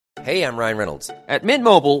Hey, I'm Ryan Reynolds. At Mint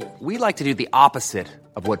Mobile, we like to do the opposite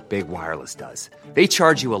of what Big Wireless does. They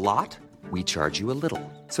charge you a lot, we charge you a little.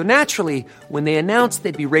 So naturally, when they announced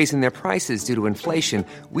they'd be raising their prices due to inflation,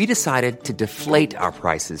 we decided to deflate our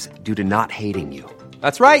prices due to not hating you.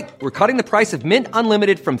 That's right. We're cutting the price of Mint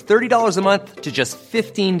Unlimited from $30 a month to just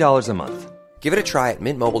 $15 a month. Give it a try at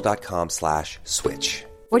mintmobile.com/switch.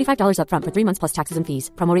 $45 up front for 3 months plus taxes and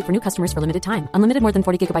fees. Promo rate for new customers for limited time. Unlimited more than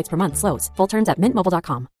 40 gigabytes per month. Slows full terms at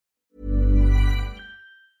mintmobile.com.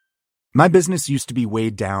 My business used to be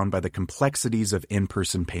weighed down by the complexities of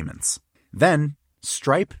in-person payments. Then,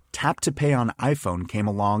 Stripe Tap to Pay on iPhone came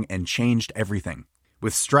along and changed everything.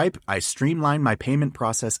 With Stripe, I streamlined my payment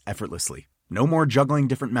process effortlessly. No more juggling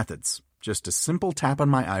different methods. Just a simple tap on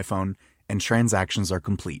my iPhone and transactions are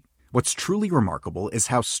complete. What's truly remarkable is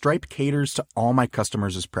how Stripe caters to all my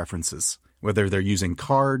customers' preferences. Whether they're using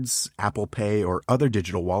cards, Apple Pay, or other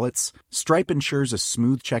digital wallets, Stripe ensures a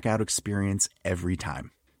smooth checkout experience every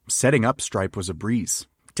time. Setting up Stripe was a breeze,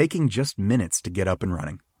 taking just minutes to get up and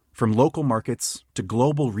running. From local markets to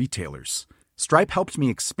global retailers, Stripe helped me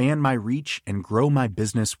expand my reach and grow my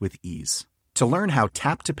business with ease. To learn how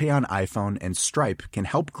Tap to Pay on iPhone and Stripe can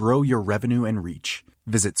help grow your revenue and reach,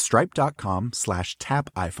 visit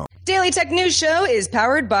stripe.com/tapiphone. Daily Tech News Show is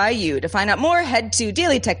powered by you. To find out more, head to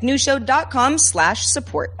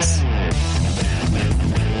dailytechnewsshow.com/support.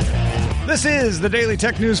 This is the Daily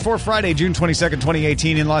Tech News for Friday, June 22nd,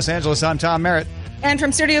 2018 in Los Angeles. I'm Tom Merritt. And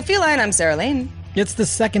from Studio Feline, I'm Sarah Lane. It's the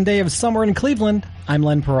second day of summer in Cleveland. I'm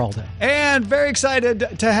Len Peralta. And very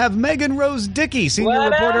excited to have Megan Rose Dickey, senior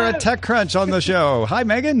reporter at TechCrunch, on the show. Hi,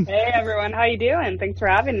 Megan. Hey, everyone. How you doing? Thanks for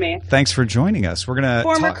having me. Thanks for joining us. We're going to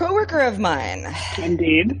Former coworker of mine.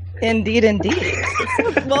 Indeed. Indeed.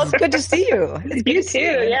 Well, it's good to see you. It's good You to see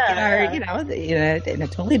too, yeah. In a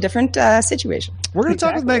totally different situation. We're going to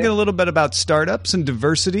talk with Megan a little bit about startups and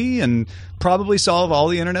diversity and probably solve all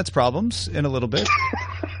the internet's problems in a little bit.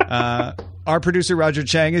 Our producer, Roger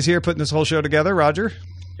Chang, is here putting this whole show together. Roger.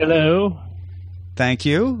 Hello. Thank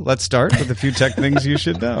you. Let's start with a few tech things you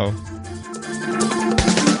should know.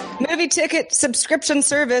 Movie ticket subscription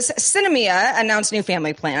service Cinemia announced new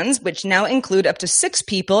family plans, which now include up to 6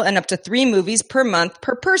 people and up to 3 movies per month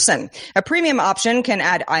per person. A premium option can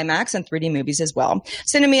add IMAX and 3D movies as well.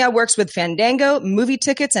 Cinemia works with Fandango, Movie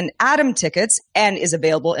Tickets, and Atom Tickets, and is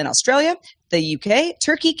available in Australia, the UK,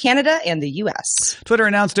 Turkey, Canada, and the US. Twitter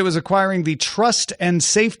announced it was acquiring the trust and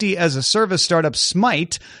safety as a service startup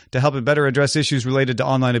Smite to help it better address issues related to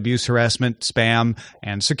online abuse, harassment, spam,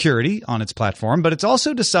 and security on its platform. But it's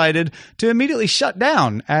also decided to immediately shut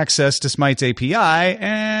down access to Smite's API,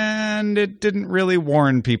 and it didn't really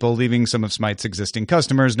warn people, leaving some of Smite's existing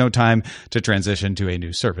customers no time to transition to a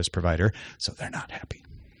new service provider, so they're not happy.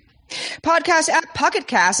 Podcast app Pocket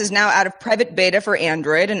Cast is now out of private beta for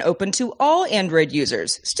Android and open to all Android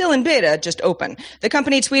users. Still in beta, just open. The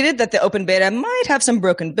company tweeted that the open beta might have some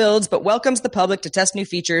broken builds, but welcomes the public to test new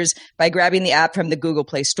features by grabbing the app from the Google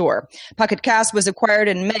Play Store. Pocket Cast was acquired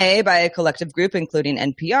in May by a collective group including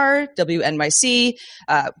NPR, WNYC,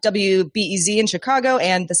 WBEZ in Chicago,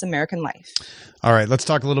 and This American Life. All right, let's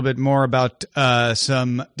talk a little bit more about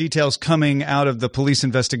some details coming out of the police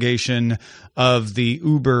investigation of the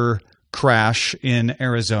Uber crash in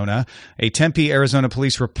Arizona. A Tempe, Arizona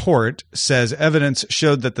police report says evidence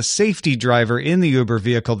showed that the safety driver in the Uber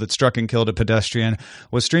vehicle that struck and killed a pedestrian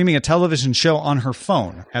was streaming a television show on her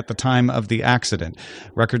phone at the time of the accident.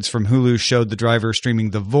 Records from Hulu showed the driver streaming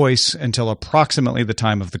The Voice until approximately the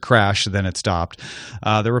time of the crash, then it stopped.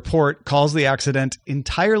 The report calls the accident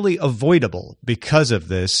entirely avoidable because of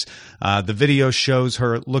this. The video shows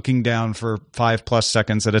her looking down for 5+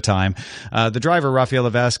 seconds at a time. The driver, Rafaela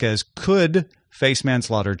Vasquez, could face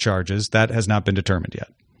manslaughter charges. That has not been determined yet.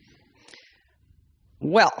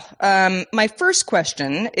 Well, my first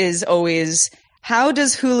question is always, how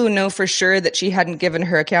does Hulu know for sure that she hadn't given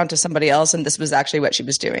her account to somebody else and this was actually what she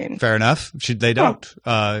was doing? Fair enough. They don't.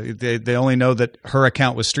 They only know that her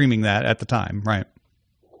account was streaming that at the time, right?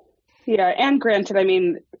 Yeah, and granted, I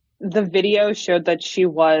mean, the video showed that she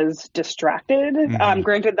was distracted. Mm-hmm.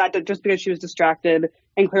 Granted that just because she was distracted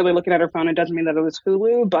and clearly looking at her phone, it doesn't mean that it was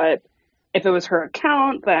Hulu, but if it was her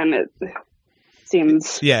account, then it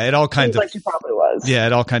seems it all kind of like she probably was. Yeah,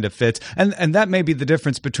 it all kind of fits. And that may be the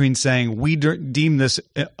difference between saying we deem this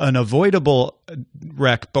an avoidable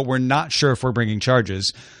wreck, but we're not sure if we're bringing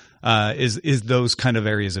charges, is those kind of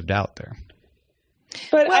areas of doubt there.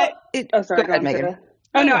 But sorry, go ahead, Megan.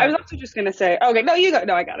 Oh, no, I was also just going to say, okay, no, you go.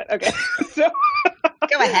 No, I got it. Okay. So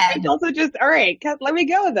go ahead. It's also just, all right, let me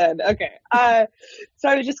go then. Okay. So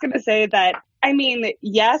I was just going to say that I mean,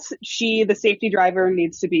 yes, the safety driver,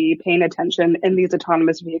 needs to be paying attention in these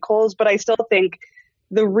autonomous vehicles, but I still think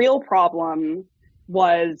the real problem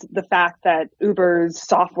was the fact that Uber's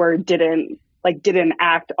software didn't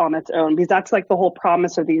act on its own, because that's like the whole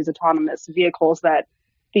promise of these autonomous vehicles, that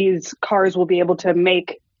these cars will be able to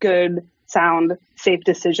make good, sound, safe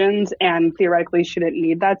decisions and theoretically shouldn't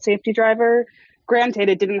need that safety driver. Granted,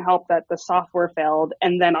 it didn't help that the software failed.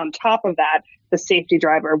 And then on top of that, the safety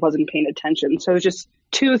driver wasn't paying attention. So it was just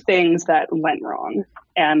two things that went wrong.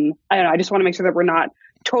 And I don't know, I just want to make sure that we're not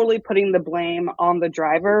totally putting the blame on the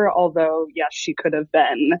driver, although, yes, she should have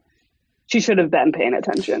been paying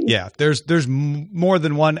attention. Yeah, there's more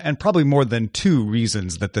than one and probably more than two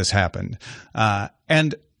reasons that this happened.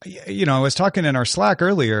 And, you know, I was talking in our Slack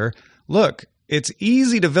earlier, look, it's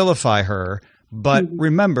easy to vilify her, but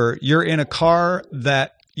remember, you're in a car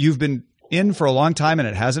that you've been in for a long time and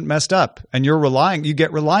it hasn't messed up, and you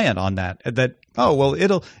get reliant on that, oh, well,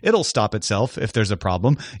 it'll stop itself if there's a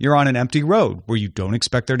problem. You're on an empty road where you don't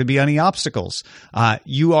expect there to be any obstacles.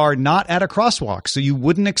 You are not at a crosswalk, so you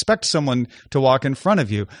wouldn't expect someone to walk in front of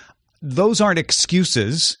you. Those aren't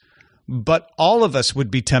excuses, but all of us would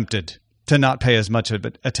be tempted to not pay as much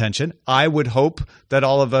attention. I would hope that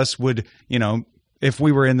all of us would, you know, if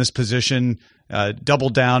we were in this position, double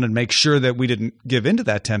down and make sure that we didn't give into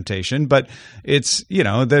that temptation. But it's, you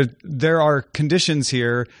know, there are conditions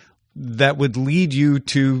here that would lead you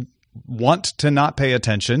to want to not pay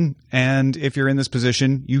attention. And if you're in this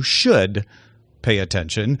position, you should pay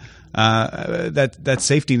attention. That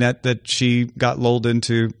safety net that she got lulled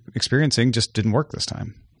into experiencing just didn't work this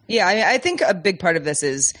time. Yeah, I think a big part of this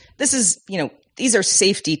is, you know, these are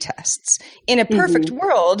safety tests. In a perfect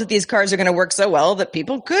world, these cars are going to work so well that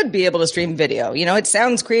people could be able to stream video. You know, it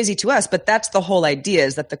sounds crazy to us, but that's the whole idea,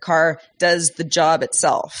 is that the car does the job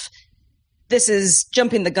itself. This is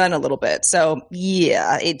jumping the gun a little bit. So,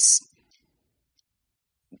 yeah, I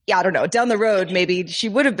don't know. Down the road, maybe she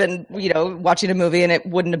would have been, you know, watching a movie and it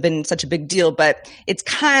wouldn't have been such a big deal. But it's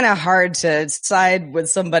kind of hard to side with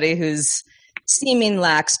somebody who's seeming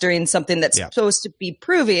lax during something that's supposed to be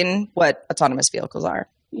proving what autonomous vehicles are.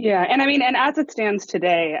 Yeah. And I mean, and as it stands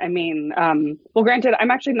today, I mean, well, granted,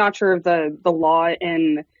 I'm actually not sure of the law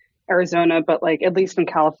in Arizona, but like, at least in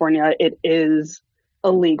California, it is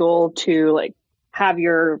illegal to like have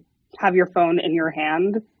your phone in your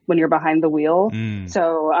hand when you're behind the wheel.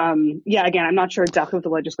 So, yeah, again, I'm not sure exactly what the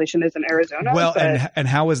legislation is in Arizona. Well, but and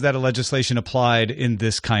how is that a legislation applied in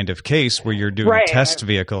this kind of case where you're doing a test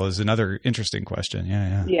vehicle is another interesting question.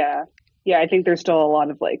 Yeah. I think there's still a lot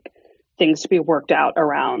of like things to be worked out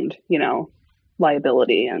around, you know,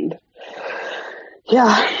 liability and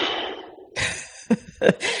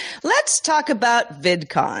Let's talk about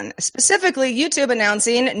VidCon, specifically YouTube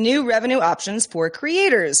announcing new revenue options for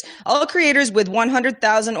creators. All creators with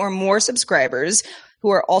 100,000 or more subscribers who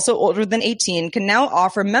are also older than 18 can now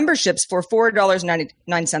offer memberships for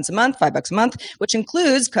 $4.99 a month, $5 a month, which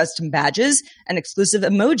includes custom badges, an exclusive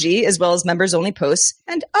emoji, as well as members-only posts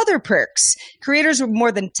and other perks. Creators with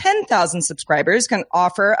more than 10,000 subscribers can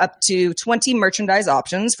offer up to 20 merchandise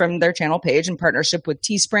options from their channel page in partnership with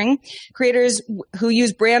Teespring. Creators who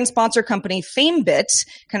use brand sponsor company FameBit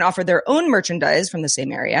can offer their own merchandise from the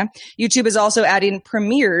same area. YouTube is also adding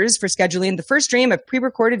premieres for scheduling the first stream of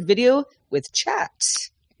pre-recorded video with chat.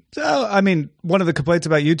 So, I mean, one of the complaints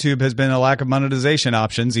about YouTube has been a lack of monetization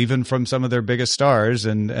options, even from some of their biggest stars.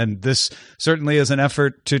 And this certainly is an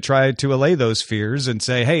effort to try to allay those fears and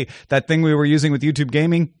say, hey, that thing we were using with YouTube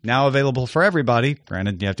Gaming, now available for everybody.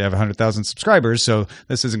 Granted, you have to have 100,000 subscribers, so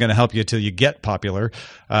this isn't going to help you till you get popular.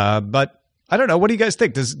 But I don't know. What do you guys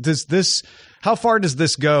think? Does this, how far does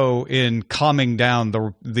this go in calming down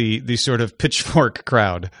the sort of pitchfork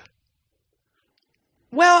crowd?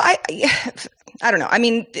 Well, I don't know. I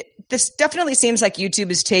mean, this definitely seems like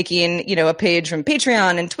YouTube is taking, you know, a page from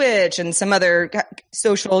Patreon and Twitch and some other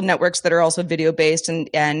social networks that are also video based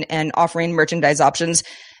and offering merchandise options.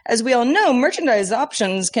 As we all know, merchandise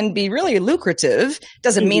options can be really lucrative.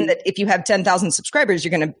 Doesn't mean that if you have 10,000 subscribers,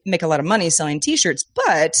 you're going to make a lot of money selling t-shirts.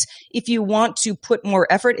 But if you want to put more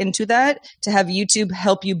effort into that, to have YouTube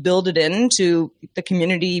help you build it into the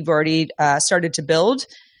community you've already started to build,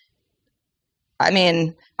 I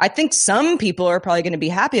mean, I think some people are probably going to be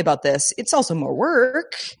happy about this. It's also more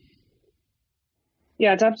work.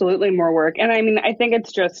 Yeah, it's absolutely more work. And I mean, I think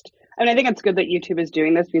it's good that YouTube is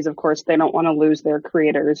doing this because, of course, they don't want to lose their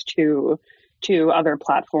creators to other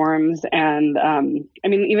platforms. And I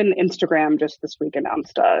mean, even Instagram just this week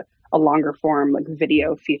announced a longer form like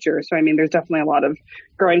video feature. So, I mean, there's definitely a lot of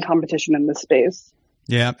growing competition in this space.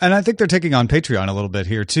 Yeah, and I think they're taking on Patreon a little bit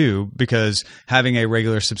here too, because having a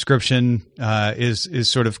regular subscription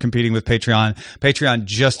is sort of competing with Patreon. Patreon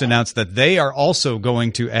just announced that they are also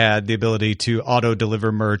going to add the ability to auto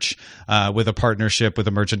deliver merch with a partnership with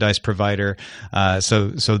a merchandise provider. So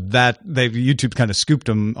that YouTube kind of scooped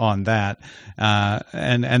them on that.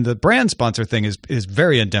 And the brand sponsor thing is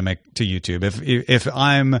very endemic to YouTube. If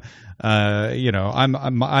I'm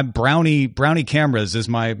I'm Brownie Cameras is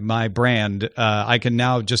my brand. I can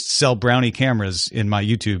now just sell Brownie cameras in my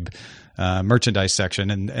YouTube merchandise section,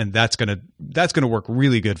 and that's gonna work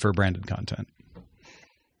really good for branded content.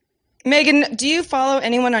 Megan, do you follow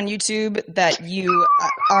anyone on YouTube that you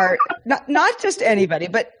are not just anybody,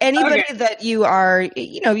 but anybody that you are,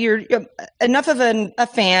 you're enough of a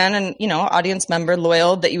fan and audience member,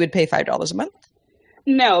 loyal, that you would pay $5 a month?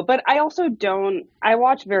 No, but I also don't. I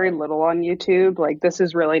watch very little on YouTube. Like, this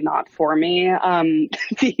is really not for me. I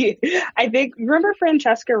think, remember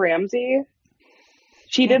Francesca Ramsey?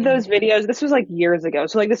 She did those videos. This was like years ago.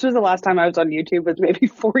 So this was the last time I was on YouTube, was maybe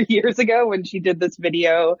 4 years ago, when she did this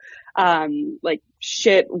video,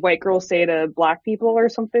 shit white girls say to black people or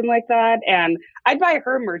something like that. And I'd buy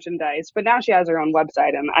her merchandise, but now she has her own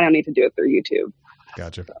website and I don't need to do it through YouTube.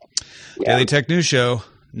 Gotcha. So, yeah. Daily Tech News Show.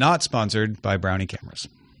 Not sponsored by Brownie Cameras.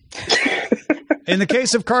 In the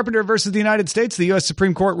case of Carpenter versus the United States, the U.S.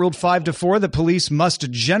 Supreme Court ruled 5-4 that police must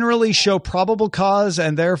generally show probable cause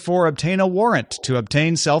and therefore obtain a warrant to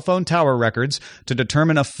obtain cell phone tower records to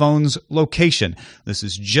determine a phone's location. This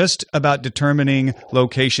is just about determining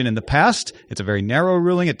location in the past. It's a very narrow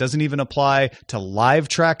ruling. It doesn't even apply to live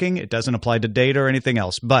tracking. It doesn't apply to data or anything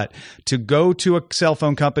else. But to go to a cell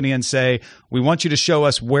phone company and say, we want you to show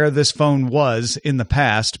us where this phone was in the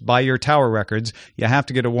past by your tower records, you have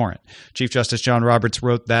to get a warrant. Chief Justice John Roberts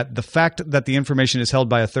wrote that the fact that the information is held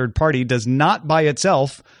by a third party does not by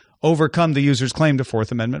itself overcome the user's claim to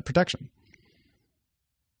Fourth Amendment protection.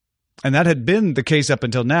 And that had been the case up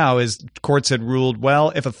until now, is courts had ruled,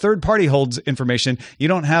 well, if a third party holds information, you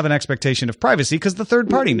don't have an expectation of privacy because the third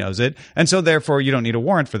party knows it. And so therefore you don't need a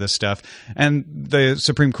warrant for this stuff. And the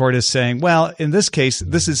Supreme Court is saying, well, in this case,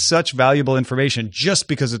 this is such valuable information just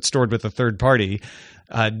because it's stored with a third party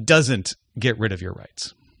doesn't get rid of your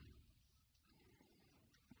rights.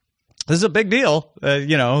 This is a big deal.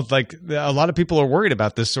 A lot of people are worried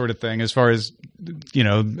about this sort of thing as far as,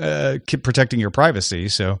 protecting your privacy.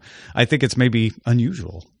 So I think it's maybe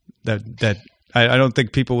unusual that I don't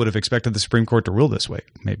think people would have expected the Supreme Court to rule this way,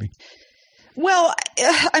 maybe. Well,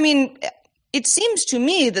 I mean, it seems to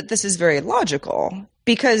me that this is very logical,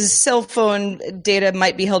 because cell phone data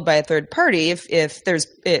might be held by a third party. If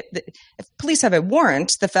police have a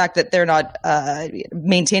warrant, the fact that they're not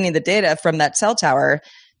maintaining the data from that cell tower,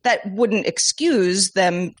 that wouldn't excuse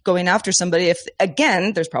them going after somebody if,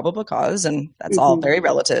 again, there's probable cause, and that's all very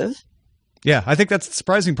relative. Yeah, I think that's the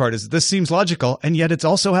surprising part, is this seems logical, and yet it's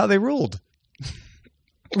also how they ruled.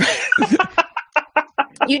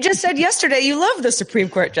 You just said yesterday you love the Supreme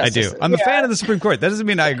Court justices. I do. I'm a fan of the Supreme Court. That doesn't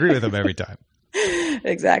mean I agree with them every time.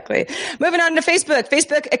 Exactly. Moving on to Facebook.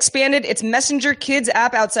 Facebook expanded its Messenger Kids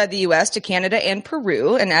app outside the U.S. to Canada and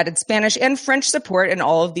Peru and added Spanish and French support in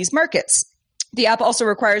all of these markets. The app also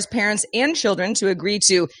requires parents and children to agree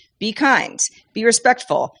to be kind, be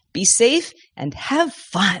respectful, be safe, and have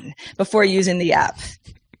fun before using the app.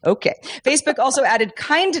 Okay. Facebook also added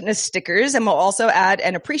kindness stickers and will also add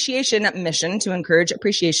an appreciation mission to encourage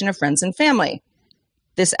appreciation of friends and family.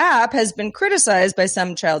 This app has been criticized by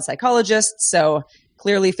some child psychologists, so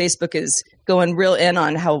clearly Facebook is going real in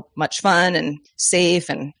on how much fun and safe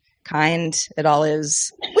and kind it all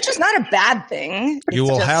is, which is not a bad thing. You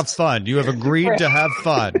will have fun. You have agreed to have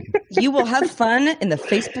fun. You will have fun in the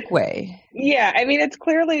Facebook way. Yeah, I mean, it's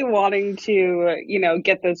clearly wanting to,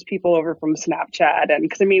 get those people over from Snapchat. And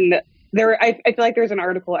because, I mean, I feel like there's an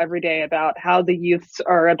article every day about how the youths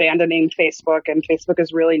are abandoning Facebook, and Facebook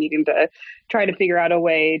is really needing to try to figure out a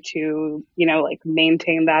way to,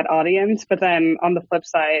 maintain that audience. But then on the flip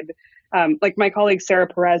side, my colleague Sarah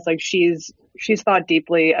Perez, she's thought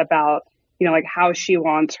deeply about, how she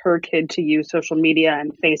wants her kid to use social media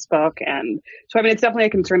and Facebook. And so, I mean, it's definitely a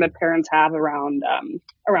concern that parents have around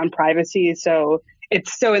privacy. So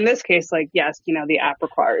in this case, yes, the app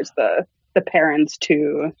requires the parents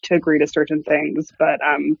to agree to certain things. But,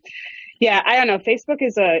 yeah, I don't know. Facebook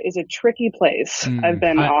is a tricky place. I've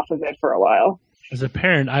been off of it for a while. As a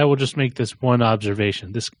parent, I will just make this one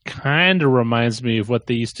observation. This kind of reminds me of what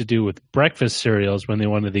they used to do with breakfast cereals when they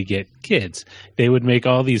wanted to get kids. They would make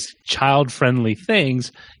all these child-friendly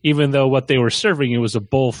things, even though what they were serving, it was a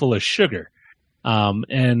bowl full of sugar.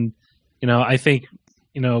 I think,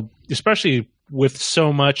 especially with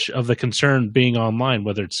so much of the concern being online,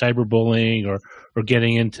 whether it's cyberbullying or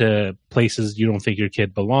getting into places you don't think your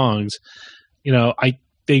kid belongs,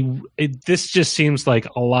 this just seems like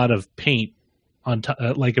a lot of paint on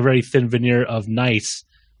like a very thin veneer of nice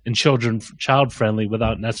and child friendly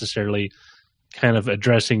without necessarily kind of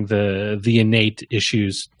addressing the innate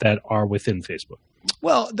issues that are within Facebook.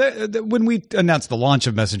 Well, when we announced the launch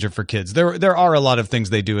of Messenger for Kids, there are a lot of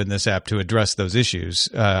things they do in this app to address those issues.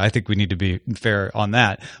 I think we need to be fair on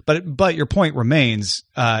that. But your point remains,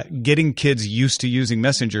 getting kids used to using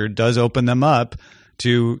Messenger does open them up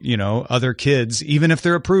to, other kids, even if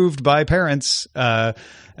they're approved by parents, to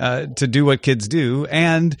do what kids do.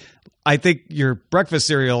 And I think your breakfast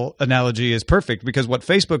cereal analogy is perfect, because what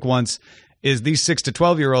Facebook wants is these 6 to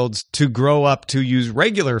 12-year-olds to grow up to use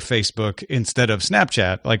regular Facebook instead of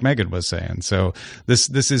Snapchat, like Megan was saying. So this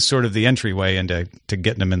is sort of the entryway into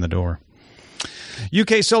getting them in the door.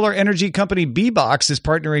 UK solar energy company Bbox is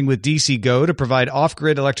partnering with DC Go to provide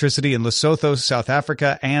off-grid electricity in Lesotho, South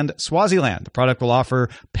Africa, and Swaziland. The product will offer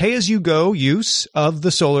pay-as-you-go use of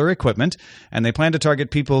the solar equipment, and they plan to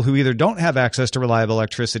target people who either don't have access to reliable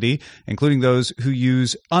electricity, including those who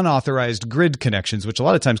use unauthorized grid connections, which a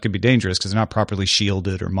lot of times can be dangerous because they're not properly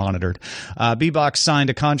shielded or monitored. Bbox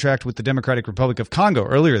signed a contract with the Democratic Republic of Congo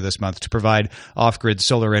earlier this month to provide off-grid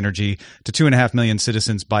solar energy to 2.5 million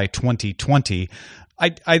citizens by 2020.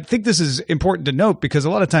 I think this is important to note because a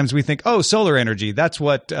lot of times we think, solar energy, that's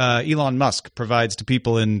what Elon Musk provides to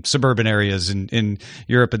people in suburban areas in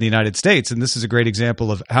Europe and the United States. And this is a great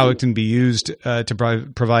example of how it can be used to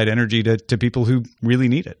provide energy to people who really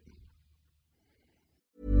need it.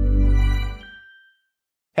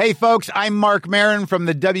 Hey, folks, I'm Mark Maron from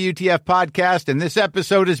the WTF Podcast, and this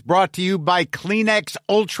episode is brought to you by Kleenex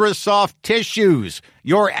Ultra Soft Tissues,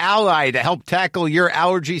 your ally to help tackle your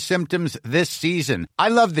allergy symptoms this season. I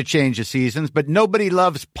love the change of seasons, but nobody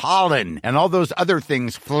loves pollen and all those other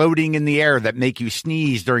things floating in the air that make you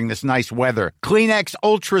sneeze during this nice weather. Kleenex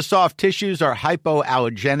Ultra Soft Tissues are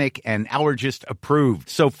hypoallergenic and allergist approved,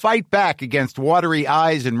 so fight back against watery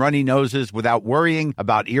eyes and runny noses without worrying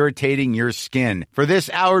about irritating your skin. For this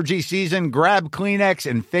allergy season, grab Kleenex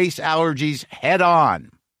and face allergies head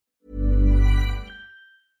on.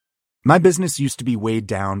 My business used to be weighed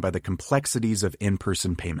down by the complexities of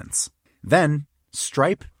in-person payments. Then,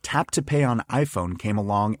 Stripe Tap to Pay on iPhone came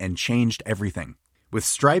along and changed everything. With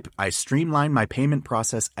Stripe, I streamlined my payment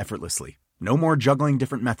process effortlessly. No more juggling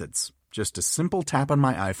different methods. Just a simple tap on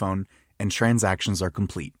my iPhone and transactions are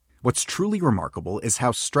complete. What's truly remarkable is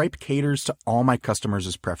how Stripe caters to all my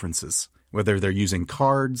customers' preferences. Whether they're using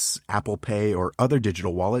cards, Apple Pay, or other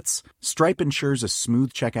digital wallets, Stripe ensures a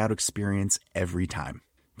smooth checkout experience every time.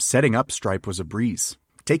 Setting up Stripe was a breeze,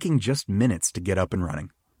 taking just minutes to get up and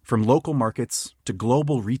running. From local markets to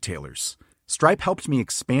global retailers, Stripe helped me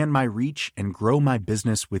expand my reach and grow my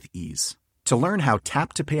business with ease. To learn how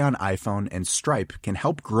Tap to Pay on iPhone and Stripe can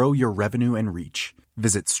help grow your revenue and reach,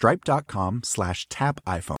 visit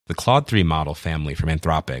stripe.com/tapiphone. The Claude 3 model family from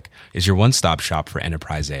Anthropic is your one-stop shop for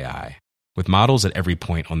enterprise AI. With models at every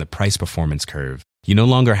point on the price-performance curve, you no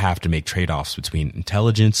longer have to make trade-offs between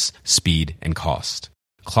intelligence, speed, and cost.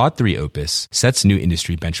 Claude 3 Opus sets new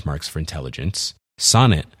industry benchmarks for intelligence.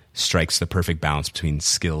 Sonnet strikes the perfect balance between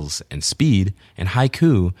skills and speed. And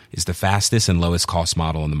Haiku is the fastest and lowest cost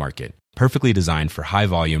model in the market, perfectly designed for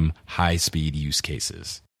high-volume, high-speed use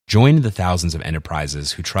cases. Join the thousands of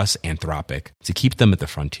enterprises who trust Anthropic to keep them at the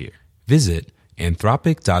frontier. Visit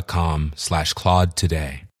anthropic.com/Claude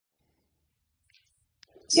today.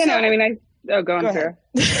 Go on, Sarah.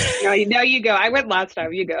 No, you go. I went last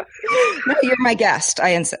time. You go. No, you're my guest. I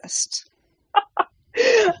insist.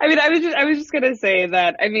 I was just gonna say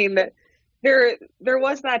that. There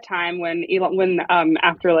was that time when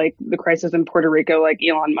after like the crisis in Puerto Rico, like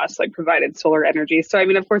Elon Musk like provided solar energy. So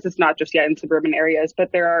of course it's not just yet in suburban areas,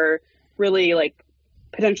 but there are really like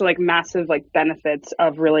potential like massive like benefits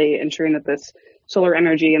of really ensuring that this solar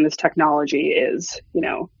energy and this technology is,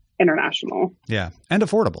 international. Yeah, and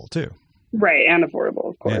affordable too. Right, and affordable,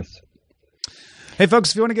 of course. Yeah. Hey,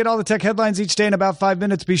 folks, if you want to get all the tech headlines each day in about 5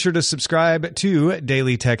 minutes, be sure to subscribe to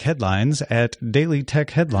Daily Tech Headlines at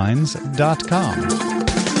dailytechheadlines.com.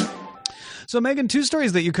 So, Megan, 2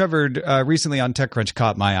 stories that you covered recently on TechCrunch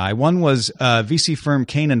caught my eye. One was VC firm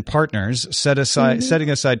Canaan Partners setting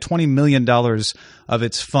aside $20 million of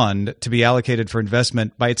its fund to be allocated for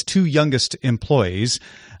investment by its 2 youngest employees,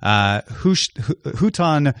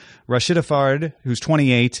 Houtan Rashidafard, who's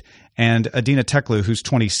 28, and Adina Teklu, who's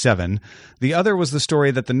 27. The other was the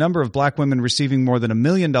story that the number of black women receiving more than $1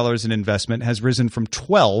 million in investment has risen from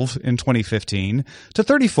 12 in 2015 to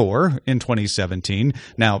 34 in 2017.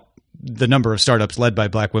 Now, the number of startups led by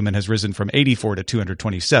Black women has risen from 84 to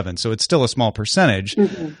 227. So it's still a small percentage.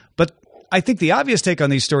 Mm-hmm. But I think the obvious take on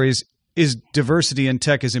these stories is diversity in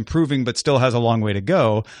tech is improving, but still has a long way to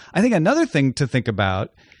go. I think another thing to think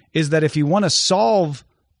about is that if you want to solve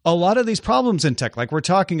a lot of these problems in tech, like we're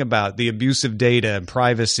talking about the abuse of data and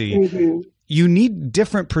privacy, mm-hmm. you need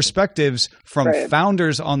different perspectives from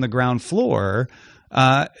founders on the ground floor.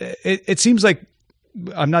 It seems like,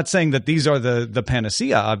 I'm not saying that these are the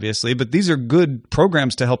panacea, obviously, but these are good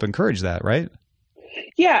programs to help encourage that, right?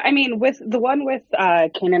 Yeah, I mean, with the one with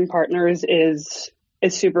Canaan Partners is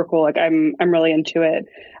super cool. Like I'm really into it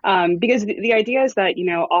because the idea is that, you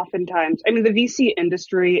know, oftentimes, I mean, the VC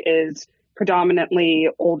industry is predominantly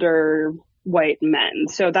older white men,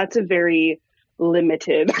 so that's a very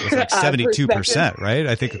limited. It's like 72%, right?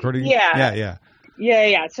 I think according.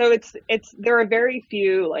 Yeah. So it's there are very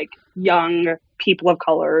few like young people of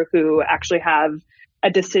color who actually have a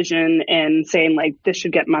decision in saying like this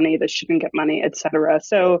should get money, this shouldn't get money, etc.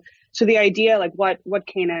 So the idea, like what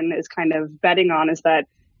Canaan is kind of betting on, is that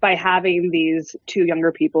by having these two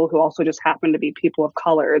younger people who also just happen to be people of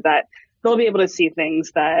color, that they'll be able to see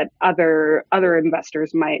things that other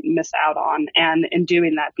investors might miss out on, and in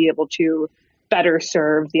doing that, be able to better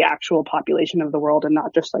serve the actual population of the world and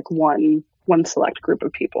not just like one select group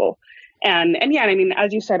of people. And yeah, I mean,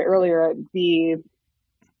 as you said earlier, the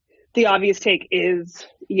obvious take is,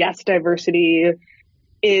 yes, diversity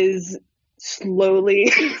is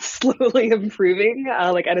slowly improving,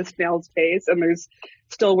 like at a snail's pace, and there's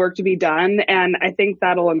still work to be done. And I think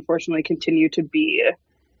that'll unfortunately continue to be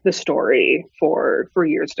the story for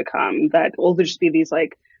years to come, that will just be these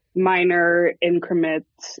like minor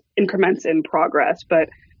increments in progress, but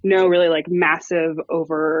no really like massive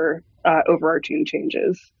overarching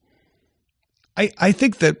changes. I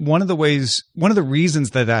think that one of the reasons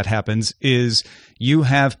that happens is you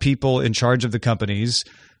have people in charge of the companies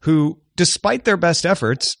who, despite their best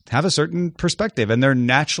efforts, have a certain perspective, and they're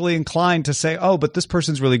naturally inclined to say, oh, but this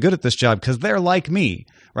person's really good at this job because they're like me,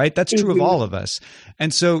 right? That's true of all of us.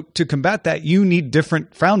 And so to combat that, you need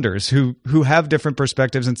different founders who have different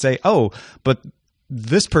perspectives and say, oh, but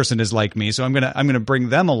this person is like me, so I'm gonna bring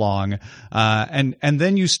them along, and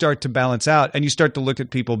then you start to balance out, and you start to look at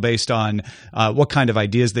people based on what kind of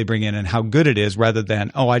ideas they bring in and how good it is, rather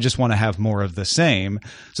than, oh, I just want to have more of the same.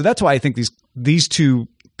 So that's why I think these two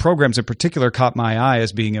programs in particular caught my eye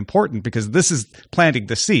as being important, because this is planting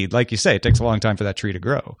the seed. Like you say, it takes a long time for that tree to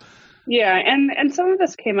grow. Yeah, and some of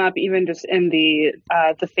this came up even just in the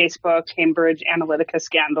Facebook Cambridge Analytica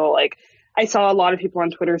scandal. Like, I saw a lot of people on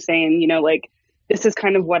Twitter saying, you know, like, this is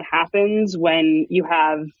kind of what happens when you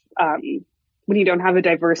have when you don't have a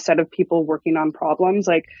diverse set of people working on problems,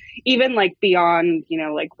 like even like beyond, you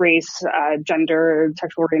know, like race, gender,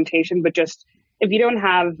 sexual orientation, but just if you don't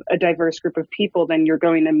have a diverse group of people, then you're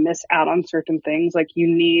going to miss out on certain things. Like you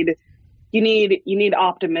need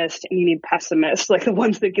optimists and you need pessimists, like the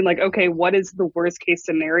ones thinking like, okay, what is the worst case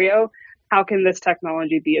scenario? How can this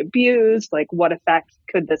technology be abused? Like what effect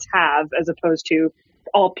could this have, as opposed to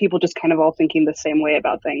all people just kind of all thinking the same way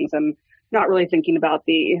about things and not really thinking about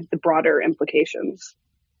the broader implications.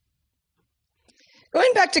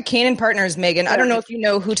 Going back to Canaan Partners, Megan, I don't know if you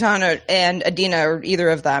know Houtan and Adina or either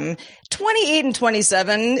of them. 28 and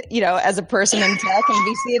 27, you know, as a person in tech and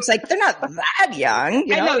VC, it's like they're not that young.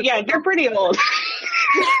 You know? I know, yeah, they're pretty old.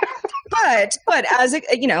 But as a,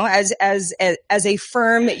 you know, as a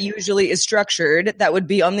firm usually is structured, that would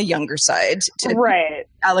be on the younger side, right?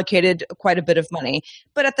 Allocated quite a bit of money.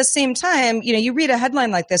 But at the same time, you know, you read a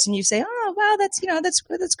headline like this and you say, oh wow, that's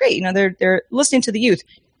great. You know, they're listening to the youth.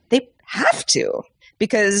 They have to,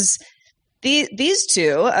 because these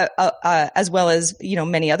two, as well as, you know,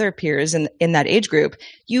 many other peers in that age group,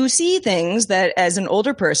 you see things that as an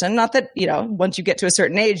older person, not that, you know, once you get to a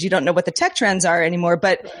certain age, you don't know what the tech trends are anymore,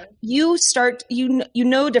 but you start, you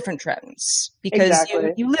know, different trends because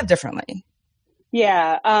you live differently.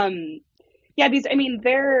 Yeah. Yeah. These, I mean,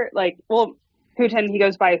 they're like, well, Houtan, he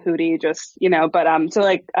goes by Hootie, just, you know, but, so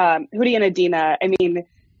like, Hootie and Adina, I mean,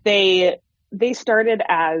 they started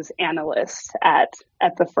as analysts at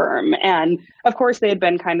the firm. And of course they had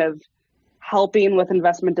been kind of helping with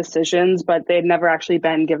investment decisions, but they'd never actually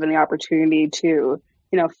been given the opportunity to,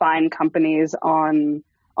 you know, find companies on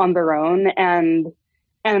their own. And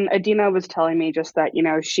Adina was telling me just that, you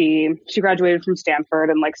know, she graduated from Stanford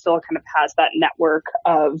and like still kind of has that network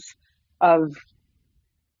of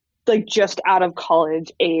like just out of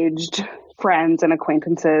college aged friends and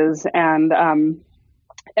acquaintances. And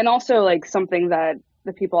also like something that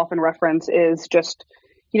the people often reference is just,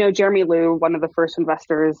 you know, Jeremy Liu, one of the first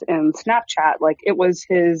investors in Snapchat, like it was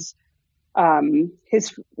his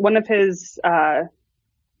one of his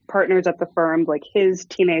partners at the firm, like his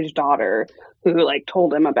teenage daughter, who like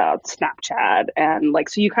told him about Snapchat, and like,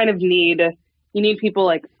 so you kind of need people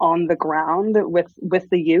like on the ground with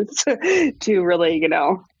the youths to really,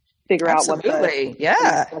 figure out what the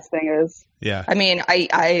best thing is. Yeah. I mean,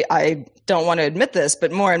 I don't want to admit this,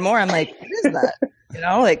 but more and more I'm like, what is that?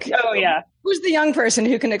 Oh yeah. Who's the young person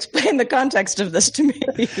who can explain the context of this to me?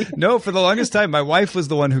 No, for the longest time, my wife was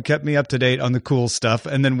the one who kept me up to date on the cool stuff.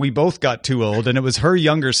 And then we both got too old, and it was her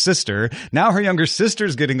younger sister. Now her younger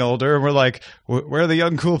sister's getting older, and we're like, where are the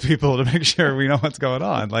young cool people to make sure we know what's going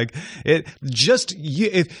on? Like,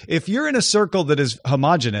 if you're in a circle that is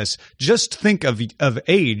homogenous, just think of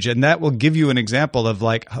age, and that will give you an example of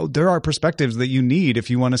like, oh, there are perspectives that you need if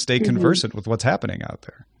you want to stay conversant with what's happening out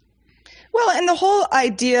there. Well, and the whole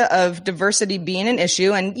idea of diversity being an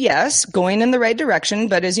issue, and yes, going in the right direction,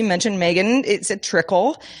 but as you mentioned, Megan, it's a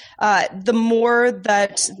trickle. The more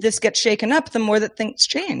that this gets shaken up, the more that things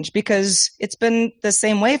change, because it's been the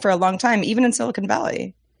same way for a long time, even in Silicon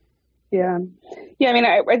Valley. Yeah. I mean,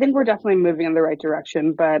 I think we're definitely moving in the right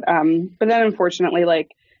direction, but then unfortunately,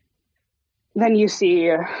 like, then you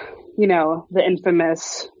see, the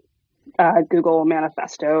infamous Google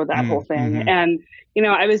manifesto, that whole thing, and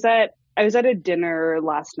I was at a dinner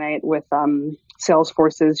last night with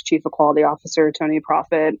Salesforce's Chief Equality Officer, Tony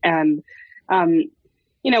Profit, and, we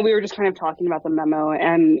were just kind of talking about the memo,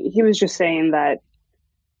 and he was just saying that,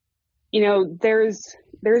 there's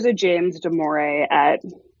a James Damore at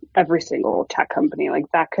every single tech company.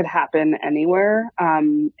 Like, that could happen anywhere.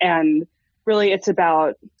 And really it's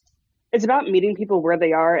about meeting people where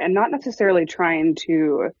they are and not necessarily trying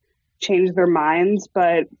to change their minds,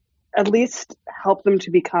 but at least help them to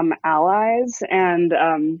become allies.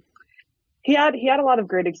 And he had a lot of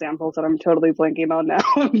great examples that I'm totally blanking on now.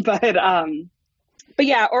 but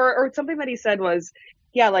yeah, or something that he said was,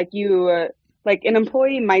 like an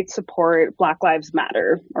employee might support Black Lives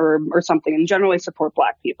Matter or something, and generally support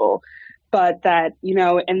Black people, but that,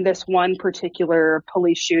 in this one particular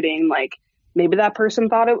police shooting, like, maybe that person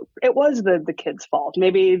thought it was the kid's fault.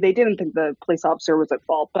 Maybe they didn't think the police officer was at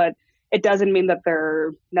fault, but it doesn't mean that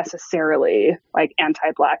they're necessarily like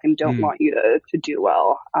anti-Black and don't want you to do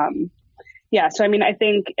well. So I mean, I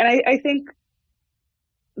think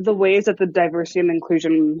the ways that the diversity and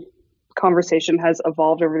inclusion conversation has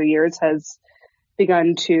evolved over the years has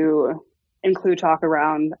begun to include talk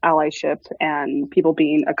around allyship and people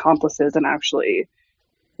being accomplices and actually,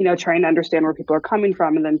 trying to understand where people are coming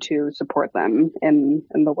from and then to support them in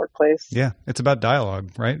the workplace. Yeah, it's about dialogue,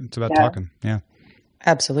 right? It's about talking. Yeah.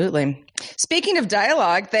 Absolutely. Speaking of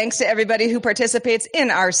dialogue, thanks to everybody who participates in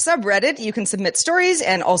our subreddit. You can submit stories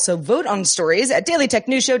and also vote on stories at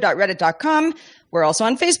dailytechnewsshow.reddit.com. We're also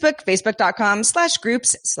on Facebook,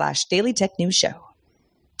 facebook.com/groups/dailytechnewsshow.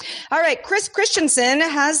 All right, Chris Christensen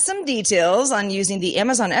has some details on using the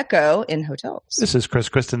Amazon Echo in hotels. This is Chris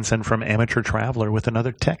Christensen from Amateur Traveler with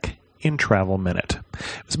another Tech in Travel Minute.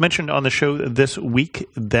 It was mentioned on the show this week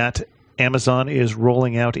that Amazon is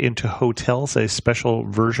rolling out into hotels a special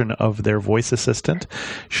version of their voice assistant,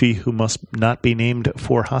 she who must not be named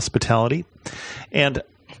for hospitality. And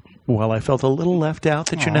while I felt a little left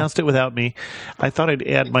out that you announced it without me, I thought I'd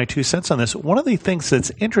add my 2 cents on this. One of the things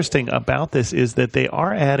that's interesting about this is that they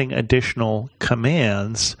are adding additional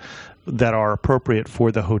commands that are appropriate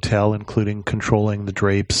for the hotel, including controlling the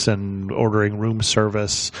drapes and ordering room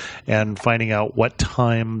service and finding out what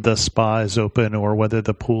time the spa is open or whether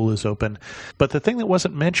the pool is open. But the thing that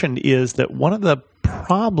wasn't mentioned is that one of the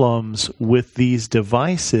problems with these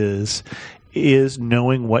devices is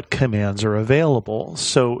knowing what commands are available.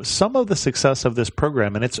 So some of the success of this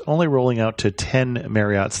program, and it's only rolling out to 10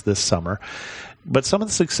 Marriotts this summer, but some of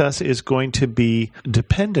the success is going to be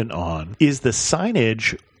dependent on is the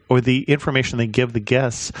signage or the information they give the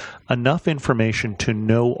guests enough information to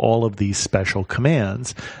know all of these special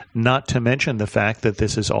commands, not to mention the fact that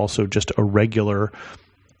this is also just a regular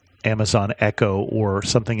Amazon Echo or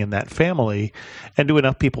something in that family, and do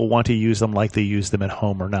enough people want to use them like they use them at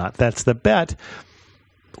home or not? That's the bet.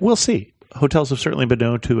 We'll see. Hotels have certainly been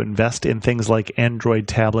known to invest in things like Android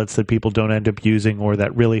tablets that people don't end up using, or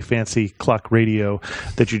that really fancy clock radio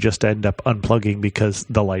that you just end up unplugging because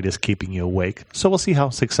the light is keeping you awake. So we'll see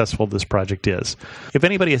how successful this project is. If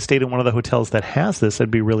anybody has stayed in one of the hotels that has this,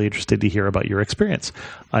 I'd be really interested to hear about your experience.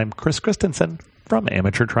 I'm Chris Christensen from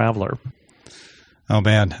Amateur Traveler. Oh,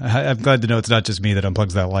 man. I'm glad to know it's not just me that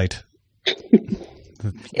unplugs that light.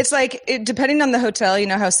 It's like, depending on the hotel, you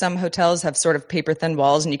know how some hotels have sort of paper thin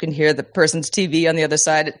walls and you can hear the person's TV on the other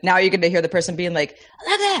side. Now you're going to hear the person being like, "I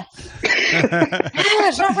love that.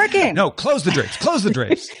 It's not working." No, close the drapes. Close the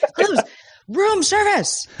drapes. room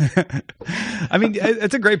service. I mean,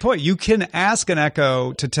 it's a great point. You can ask an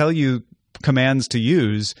Echo to tell you commands to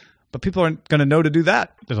use, but people aren't going to know to do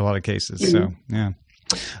that in a lot of cases. So, yeah.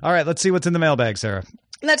 All right, let's see what's in the mailbag, Sarah.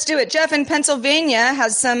 Let's do it. Jeff in Pennsylvania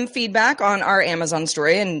has some feedback on our Amazon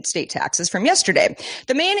story and state taxes from yesterday.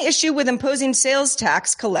 The main issue with imposing sales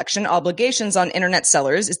tax collection obligations on internet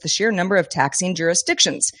sellers is the sheer number of taxing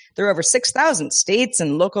jurisdictions. There are over 6,000 states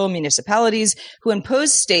and local municipalities who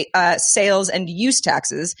impose state sales and use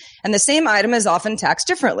taxes, and the same item is often taxed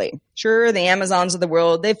differently. Sure, the Amazons of the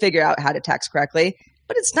world, they figure out how to tax correctly,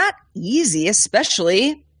 but it's not easy,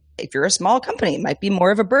 especially if you're a small company. It might be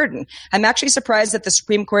more of a burden. I'm actually surprised that the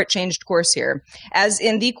Supreme Court changed course here. As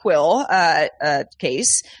in the Quill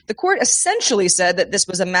case, the court essentially said that this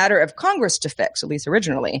was a matter of Congress to fix, at least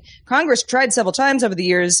originally. Congress tried several times over the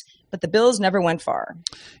years, but the bills never went far.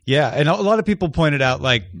 Yeah, and a lot of people pointed out,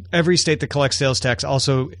 like, every state that collects sales tax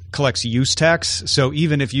also collects use tax. So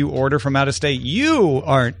even if you order from out of state, you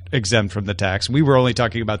aren't exempt from the tax. We were only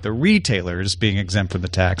talking about the retailers being exempt from the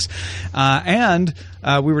tax. And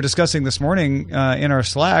we were discussing this morning in our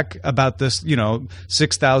Slack about this,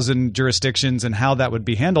 6,000 jurisdictions and how that would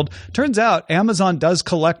be handled. Turns out Amazon does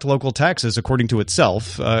collect local taxes according to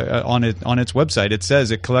itself on its website. It says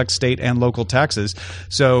it collects state and local taxes.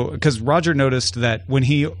 So because Roger noticed that when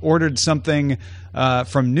he ordered something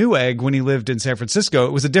from Newegg when he lived in San Francisco,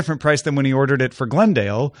 it was a different price than when he ordered it for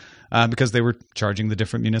Glendale because they were charging the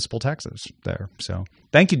different municipal taxes there. So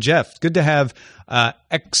thank you, Jeff. Good to have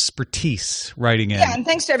expertise writing in. Yeah, and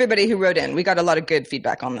thanks to everybody who wrote in. We got a lot of good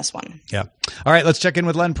feedback on this one. Yeah. All right, let's check in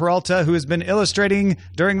with Len Peralta, who has been illustrating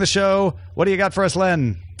during the show. What do you got for us,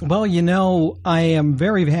 Len? Well, I am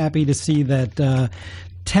very happy to see that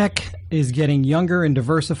tech is getting younger and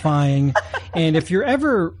diversifying. And if you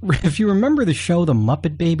remember the show The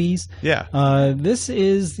Muppet Babies, this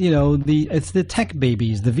is it's the tech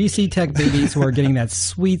babies, the VC tech babies who are getting that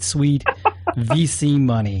sweet VC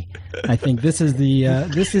money. I think this is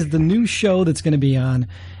the new show that's going to be on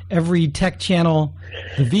every tech channel.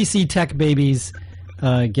 The VC tech babies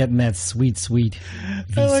getting that sweet VC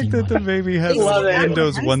I like that money. the baby has a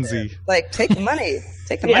Windows onesie. Like, take the money.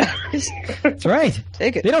 Take the money. That's right.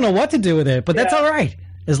 Take it. They don't know what to do with it, but that's all right.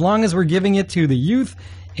 As long as we're giving it to the youth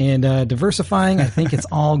and diversifying, I think it's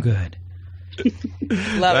all good.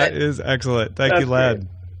 Love That it. is excellent. Thank you, Len.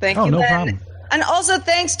 Thank you, no Len. problem. And also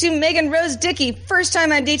thanks to Megan Rose Dickey, first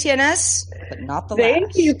time on DTNS, but not the last.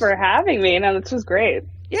 Thank you for having me. No, this was great.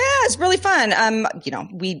 Yeah, it's really fun.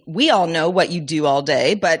 We all know what you do all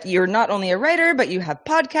day, but you're not only a writer, but you have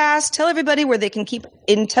podcasts. Tell everybody where they can keep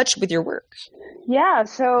in touch with your work. Yeah,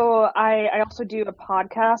 so I also do a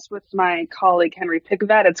podcast with my colleague Henry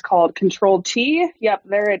Pickvet. It's called Control T. Yep,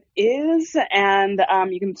 there it is. And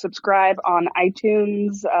you can subscribe on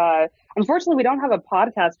iTunes. Unfortunately, we don't have a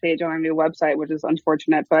podcast page on our new website, which is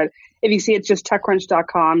unfortunate. But if you see, it's just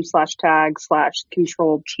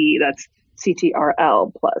techcrunch.com/tag/Control T. That's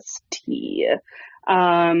CTRL plus T.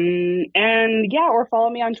 Or follow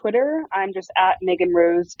me on Twitter. I'm just at Megan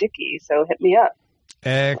Rose Dickey. So hit me up.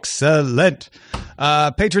 Excellent.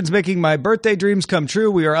 Patrons making my birthday dreams come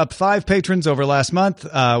true. We are up 5 patrons over last month.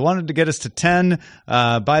 Wanted to get us to 10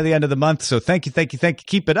 by the end of the month. So thank you.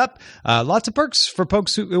 Keep it up. Lots of perks for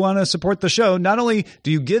folks who want to support the show. Not only do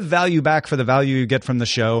you give value back for the value you get from the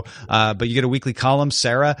show, but you get a weekly column.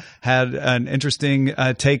 Sarah had an interesting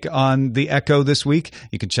take on the Echo this week.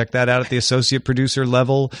 You can check that out at the associate producer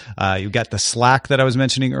level. You got the Slack that I was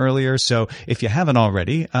mentioning earlier. So if you haven't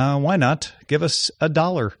already, why not give us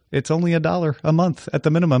 $1? It's only $1 a month at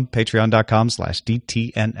the minimum.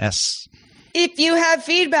 Patreon.com/DTNS. If you have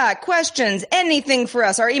feedback, questions, anything for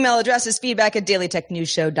us, our email address is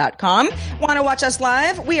feedback@dailytechnewsshow.com. Want to watch us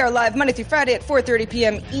live? We are live Monday through Friday at 4:30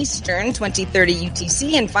 p.m. Eastern, 2030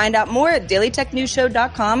 UTC, and find out more at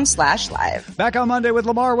dailytechnewsshow.com/live. Back on Monday with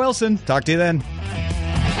Lamar Wilson. Talk to you then.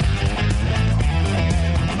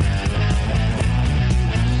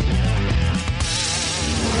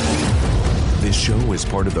 This show is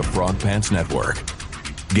part of the Frog Pants Network.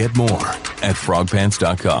 Get more at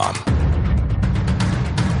frogpants.com.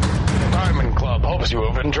 Diamond Club hopes you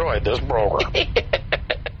have enjoyed this program.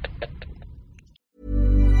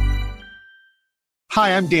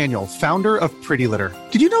 Hi, I'm Daniel, founder of Pretty Litter.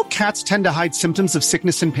 Did you know cats tend to hide symptoms of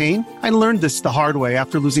sickness and pain? I learned this the hard way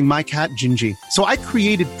after losing my cat, Gingy. So I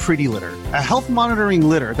created Pretty Litter, a health monitoring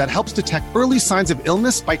litter that helps detect early signs of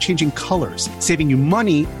illness by changing colors, saving you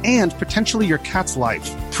money and potentially your cat's life.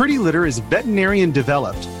 Pretty Litter is veterinarian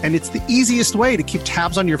developed, and it's the easiest way to keep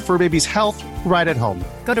tabs on your fur baby's health right at home.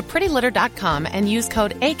 Go to prettylitter.com and use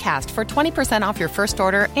code ACAST for 20% off your first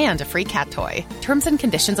order and a free cat toy. Terms and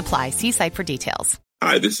conditions apply. See site for details.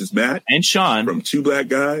 Hi, this is Matt and Sean from Two Black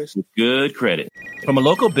Guys with Good Credit. From a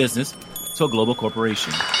local business to a global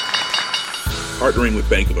corporation. Partnering with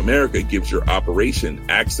Bank of America gives your operation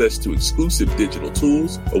access to exclusive digital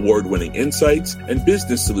tools, award-winning insights, and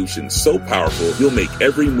business solutions so powerful you'll make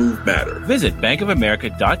every move matter. Visit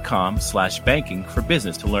bankofamerica.com/banking for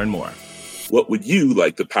business to learn more. What would you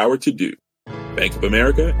like the power to do? Bank of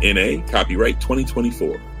America, N.A., copyright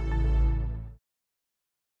 2024.